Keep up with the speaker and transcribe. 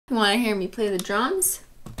You want to hear me play the drums?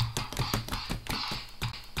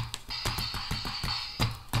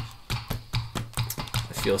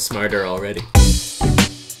 I feel smarter already.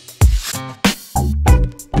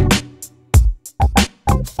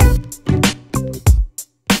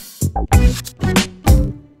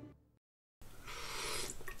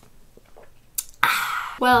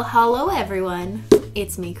 Well, hello everyone.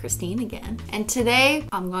 It's me, Christine, again. And today,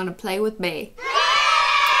 I'm gonna play with Bay.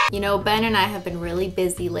 You know, Ben and I have been really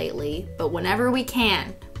busy lately, but whenever we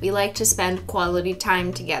can, we like to spend quality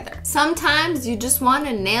time together. Sometimes you just want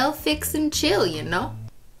to nail fix and chill, you know?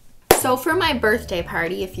 So for my birthday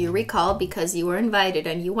party, if you recall, because you were invited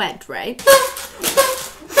and you went, right?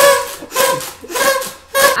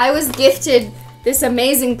 I was gifted this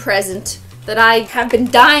amazing present that I have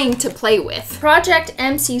been dying to play with. Project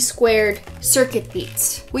MC² Circuit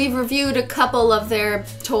Beats. We've reviewed a couple of their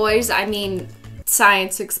toys,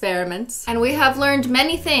 science experiments, and we have learned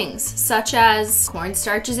many things, such as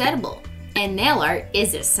cornstarch is edible and nail art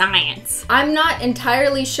is a science. I'm not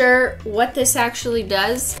entirely sure what this actually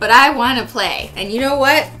does, but I want to play. And you know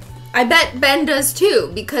what? I bet Ben does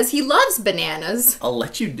too, because he loves bananas. I'll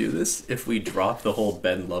let you do this if we drop the whole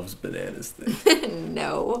Ben loves bananas thing.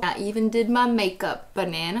 No. I even did my makeup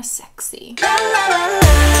banana sexy.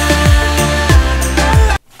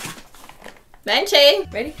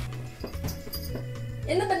 Benji, ready?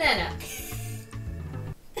 In the banana.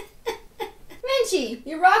 Benji,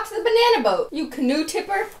 you rocked the banana boat, you canoe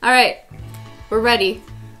tipper. All right, we're ready.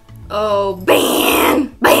 Oh,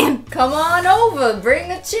 Ben! Ben! Come on over,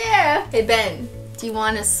 bring a chair. Hey, Ben, do you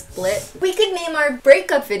want to split? We could name our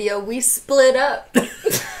breakup video, We Split Up.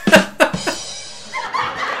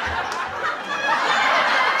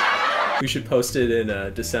 We should post it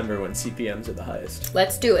in December when CPMs are the highest.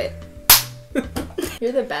 Let's do it.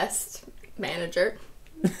 You're the best manager.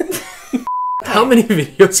 How many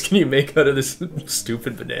videos can you make out of this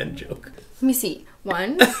stupid banana joke? Let me see.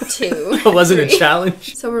 1, 2. It wasn't 3. a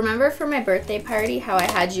challenge. So remember for my birthday party how I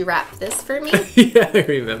had you wrap this for me? Yeah, I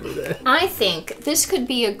remember that. I think this could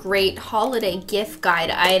be a great holiday gift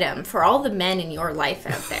guide item for all the men in your life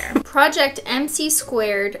out there. Project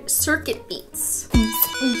MC² Circuit Beats.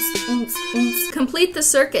 Complete the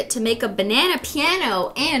circuit to make a banana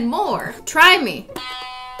piano and more. Try me.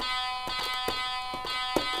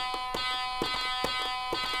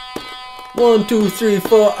 One, two, three,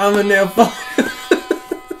 four, I'm a nail fall.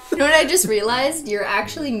 You know what I just realized? You're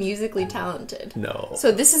actually musically talented. No.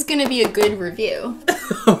 So this is gonna be a good review.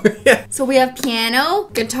 Oh, yeah. So we have piano,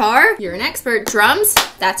 guitar, you're an expert, drums,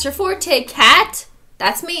 that's your forte, cat,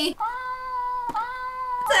 that's me.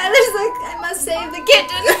 Tyler's like, I must save the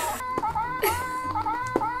kitten.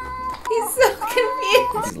 He's so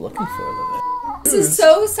confused. He's looking for them. This is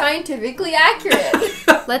so scientifically accurate.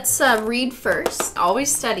 Let's read first.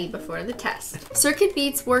 Always study before the test. Circuit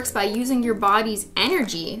Beats works by using your body's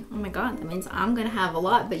energy. Oh my god, that means I'm gonna have a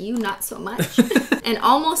lot, but you not so much. And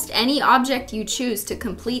almost any object you choose to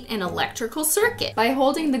complete an electrical circuit. By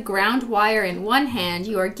holding the ground wire in one hand,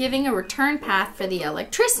 you are giving a return path for the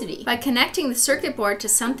electricity. By connecting the circuit board to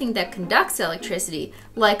something that conducts electricity,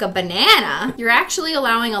 like a banana, you're actually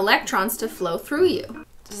allowing electrons to flow through you.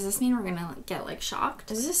 Does this mean we're gonna get like shocked?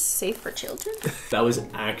 Is this safe for children? That was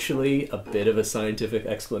actually a bit of a scientific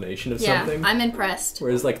explanation of something. Yeah, I'm impressed.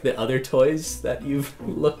 Whereas like the other toys that you've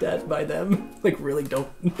looked at by them, like really don't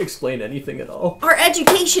explain anything at all. Our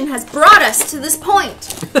education has brought us to this point.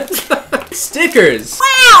 Stickers!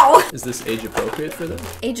 Wow! Is this age appropriate for them?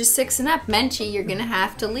 Ages 6 and up, Menchie, you're gonna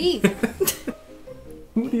have to leave.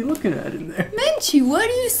 What are you looking at in there? Menchie, what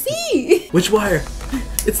do you see? Which wire?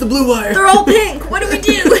 It's the blue wire. They're all pink. What do we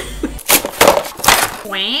do?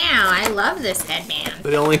 Wow, I love this headband.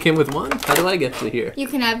 But it only came with one? How do I get to here? You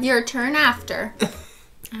can have your turn after.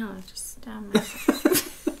 Oh, just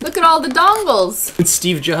look at all the dongles. It's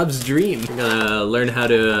Steve Jobs' dream. You're gonna learn how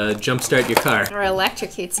to jumpstart your car. Or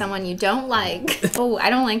electrocute someone you don't like. Oh, I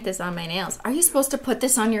don't like this on my nails. Are you supposed to put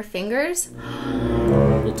this on your fingers?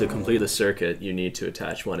 Well, to complete the circuit, you need to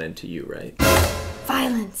attach one end to you, right?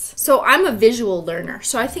 Violence. So I'm a visual learner,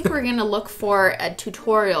 so I think we're gonna look for a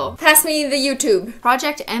tutorial. Pass me the YouTube.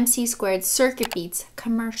 Project MC² Circuit Beats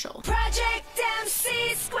commercial. Project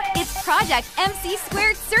MC². It's Project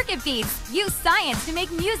MC² Circuit Beats. Use science to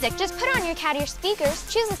make music. Just put on your cat ear speakers,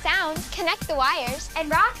 choose a sound, connect the wires, and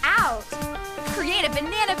rock out. Create a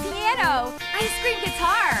banana piano, ice cream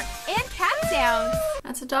guitar, and cat sounds.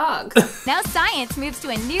 That's a dog. Now science moves to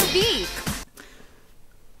a new beat.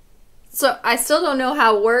 So I still don't know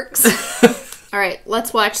how it works. All right,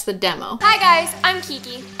 let's watch the demo. Hi guys, I'm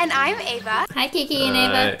Kiki. And I'm Ava. Hi, Kiki and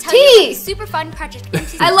Ava. Tell you about Tea! the super fun Project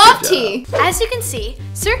MC. I love tea. As you can see,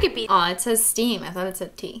 circuit beats Oh, it says steam. I thought it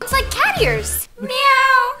said tea. looks like cat ears. Meow.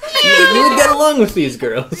 You would get along with these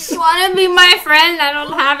girls. You wanna be my friend? I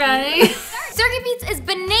don't have any. Circuit beats is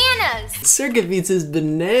bananas. Circuit Beats is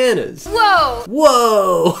bananas. Whoa.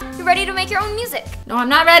 Whoa! You ready to make your own music? No, I'm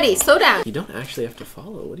not ready. Slow down. You don't actually have to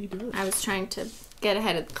follow. What are you doing? I was trying to get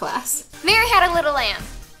ahead of the class. Mary had a little lamb.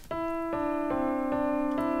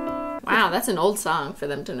 Wow, that's an old song for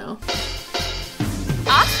them to know.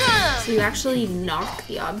 Awesome. So you actually knock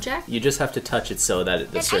the object? You just have to touch it so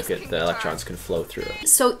that the An circuit, ice cream the electrons can flow through it.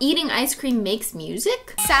 So eating ice cream makes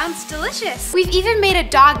music? Sounds delicious. We've even made a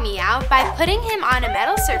dog meow by putting him on a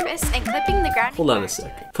metal surface and clipping the ground. Hold on a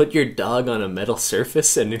sec. Put your dog on a metal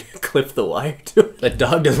surface and clip the wire to it. That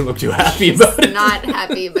dog doesn't look too happy about it. Not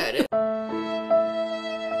happy about it.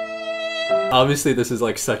 Obviously, this is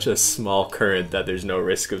like such a small current that there's no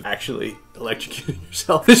risk of actually electrocuting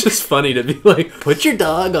yourself. It's just funny to be like, put your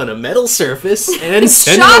dog on a metal surface and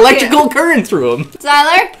send Shock an him. electrical current through him.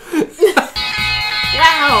 Tyler?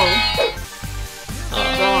 Wow.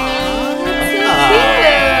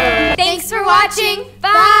 Thanks for watching.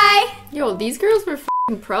 Bye. Yo, these girls were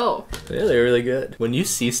f***ing pro. Yeah, they're really good. When you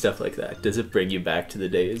see stuff like that, does it bring you back to the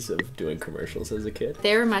days of doing commercials as a kid?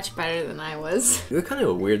 They were much better than I was. You were kind of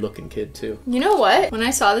a weird looking kid too. You know what? When I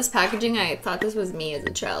saw this packaging, I thought this was me as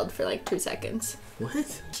a child for like 2 seconds.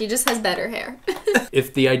 What? She just has better hair.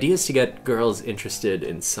 If the idea is to get girls interested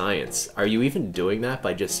in science, are you even doing that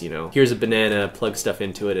by just, here's a banana, plug stuff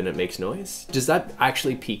into it and it makes noise? Does that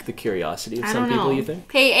actually pique the curiosity of I some don't know. people, you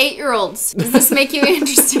think? Hey, 8-year-olds, does this make you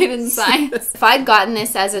interested in science? If I'd gotten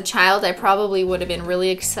this as a child, I probably would have been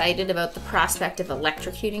really excited about the prospect of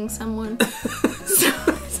electrocuting someone.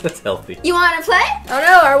 That's healthy. You want to play? Oh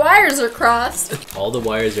no, our wires are crossed. All the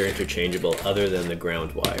wires are interchangeable other than the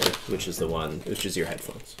ground wire, which is your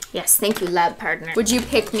headphones. Yes, thank you, lab partner. Would you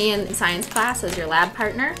pick me in science class as your lab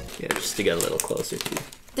partner? Yeah, just to get a little closer to you.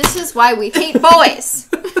 This is why we hate boys.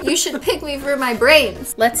 You should pick me for my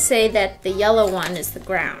brains. Let's say that the yellow one is the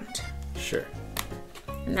ground. Sure.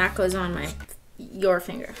 And that goes on your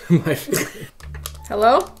finger. My finger.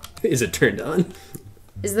 Hello? Is it turned on?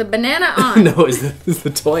 Is the banana on? No, is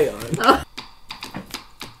the toy on?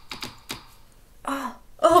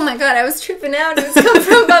 Oh my god, I was tripping out. It was coming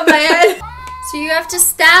from above my head. So you have to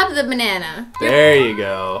stab the banana. There you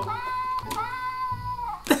go.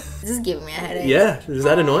 This is giving me a headache. Yeah, is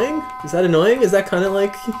that annoying? Is that annoying? Is that kind of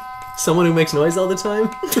like someone who makes noise all the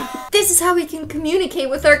time? This is how we can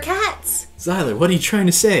communicate with our cats. Zyler, what are you trying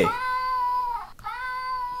to say?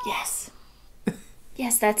 Yes.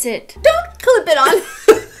 Yes, that's it. Don't clip it on.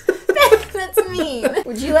 That's mean.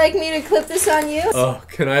 Would you like me to clip this on you? Oh,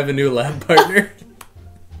 can I have a new lab partner?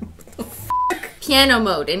 Piano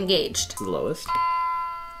mode engaged. The lowest.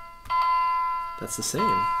 That's the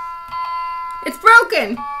same. It's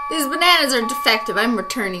broken. These bananas are defective. I'm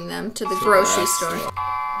returning them to the grocery store.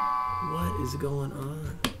 What is going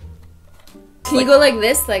on? Can you go like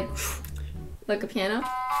this, like a piano?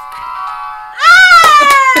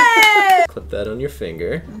 Clip that on your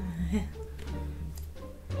finger. This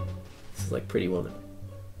is like Pretty Woman.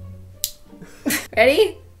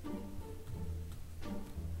 Ready?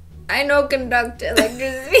 I know conduct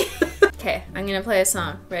electricity. Okay, I'm gonna play a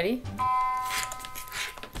song. Ready?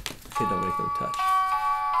 Okay, don't make them touch.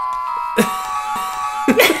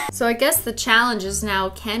 So I guess the challenge is now,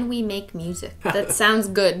 can we make music? That sounds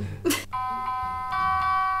good.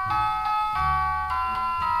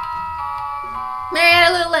 Mary had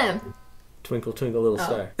a little lamb. Twinkle, twinkle, little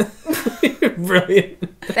star. Brilliant.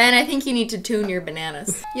 Ben, I think you need to tune your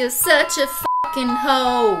bananas. You're such a fucking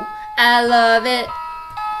hoe. I love it.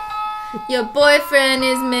 Your boyfriend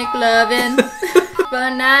is McLovin.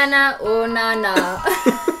 Banana, oh na na.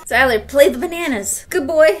 Tyler, play the bananas. Good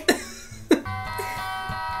boy.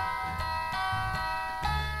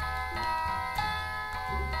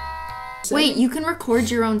 Wait, you can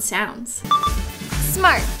record your own sounds.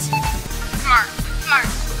 Smart.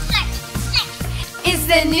 Is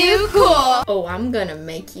the new cool. Oh, I'm gonna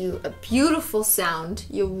make you a beautiful sound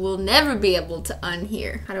you will never be able to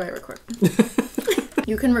unhear. How do I record?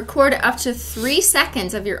 You can record up to 3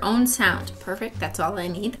 seconds of your own sound. Perfect, that's all I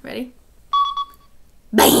need. Ready?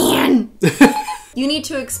 Ban! You need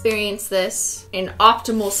to experience this in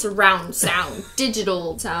optimal surround sound,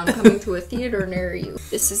 digital sound coming to a theater near you.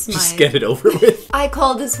 This is Just get it over with. I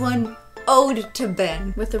call this one Ode to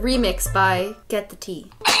Ben, with a remix by Get the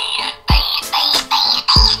Tea.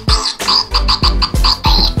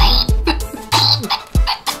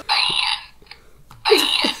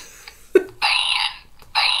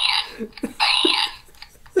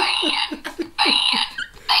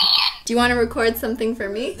 want to record something for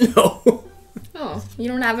me? No. Oh, you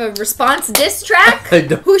don't have a response diss track? I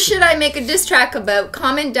don't. Who should I make a diss track about?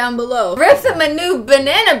 Comment down below. Rip them a new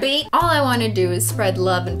banana beat. All I want to do is spread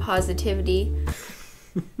love and positivity.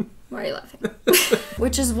 Why are you laughing?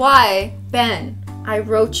 Which is why, Ben, I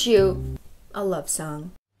wrote you a love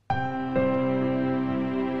song.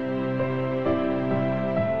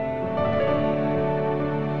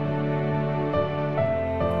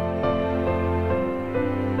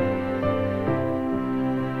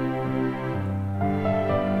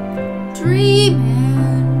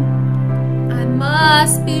 Dreaming, I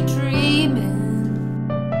must be dreaming.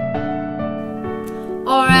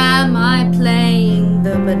 Or am I playing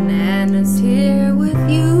the bananas here with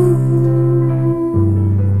you?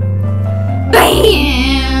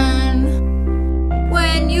 Ban!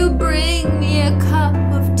 When you bring me a cup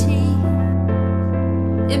of tea,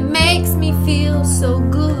 it makes me feel so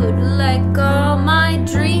good, like all my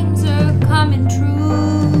dreams are coming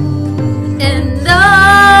true. And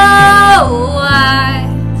oh, I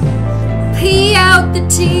pee out the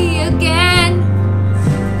tea again.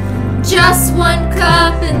 Just one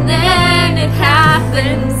cup and then it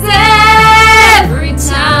happens every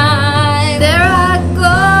time. There I go,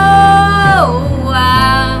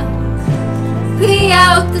 I pee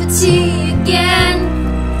out the tea again.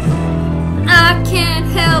 I can't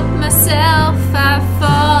help myself, I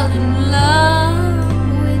fall in love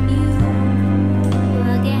with you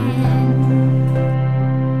again.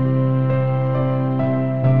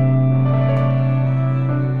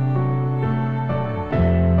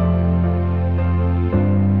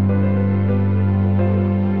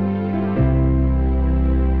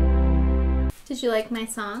 Did you like my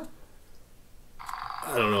song?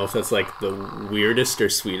 I don't know if that's like the weirdest or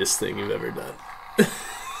sweetest thing you've ever done.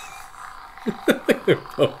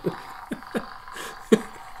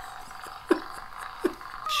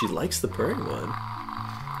 She likes the purring one.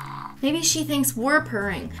 Maybe she thinks we're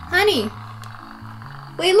purring. Honey,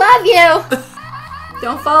 we love you!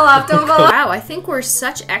 Don't fall off, don't fall off. Wow, I think we're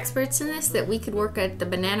such experts in this that we could work at the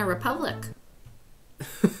Banana Republic.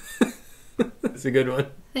 That's a good one.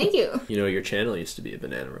 Thank you. You know, your channel used to be a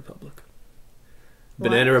Banana Republic. What?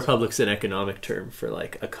 Banana Republic's an economic term for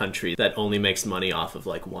like a country that only makes money off of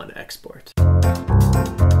like one export.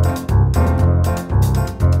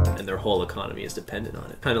 And their whole economy is dependent on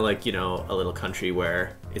it. Kind of like, you know, a little country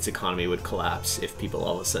where its economy would collapse if people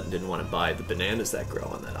all of a sudden didn't want to buy the bananas that grow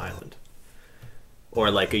on that island. Or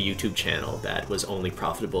like a YouTube channel that was only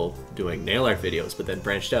profitable doing nail art videos but then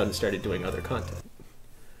branched out and started doing other content.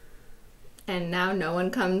 And now no one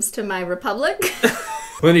comes to my republic?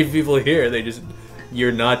 Many people here, they just...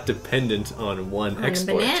 You're not dependent on one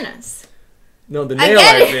export. Bananas. No, the nail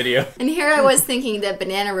art video. And here I was thinking that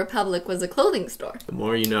Banana Republic was a clothing store. The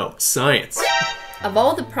more you know. Science. Of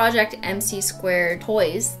all the Project MC²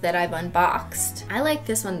 toys that I've unboxed, I like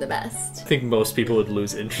this one the best. I think most people would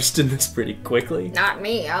lose interest in this pretty quickly. Not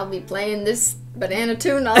me. I'll be playing this banana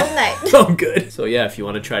tune all night. Oh, good. So yeah, if you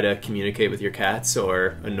want to try to communicate with your cats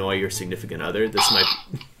or annoy your significant other, this might...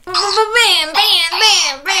 Bam, bam,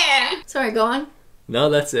 bam, bam. Sorry, go on. No,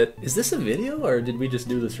 that's it. Is this a video or did we just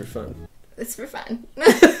do this for fun? It's for fun.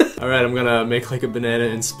 Alright, I'm gonna make like a banana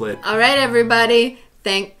and split. Alright, everybody.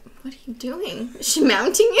 What are you doing? Is she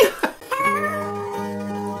mounting you?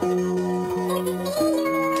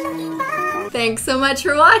 Thanks so much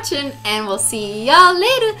for watching, and we'll see y'all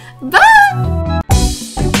later. Bye!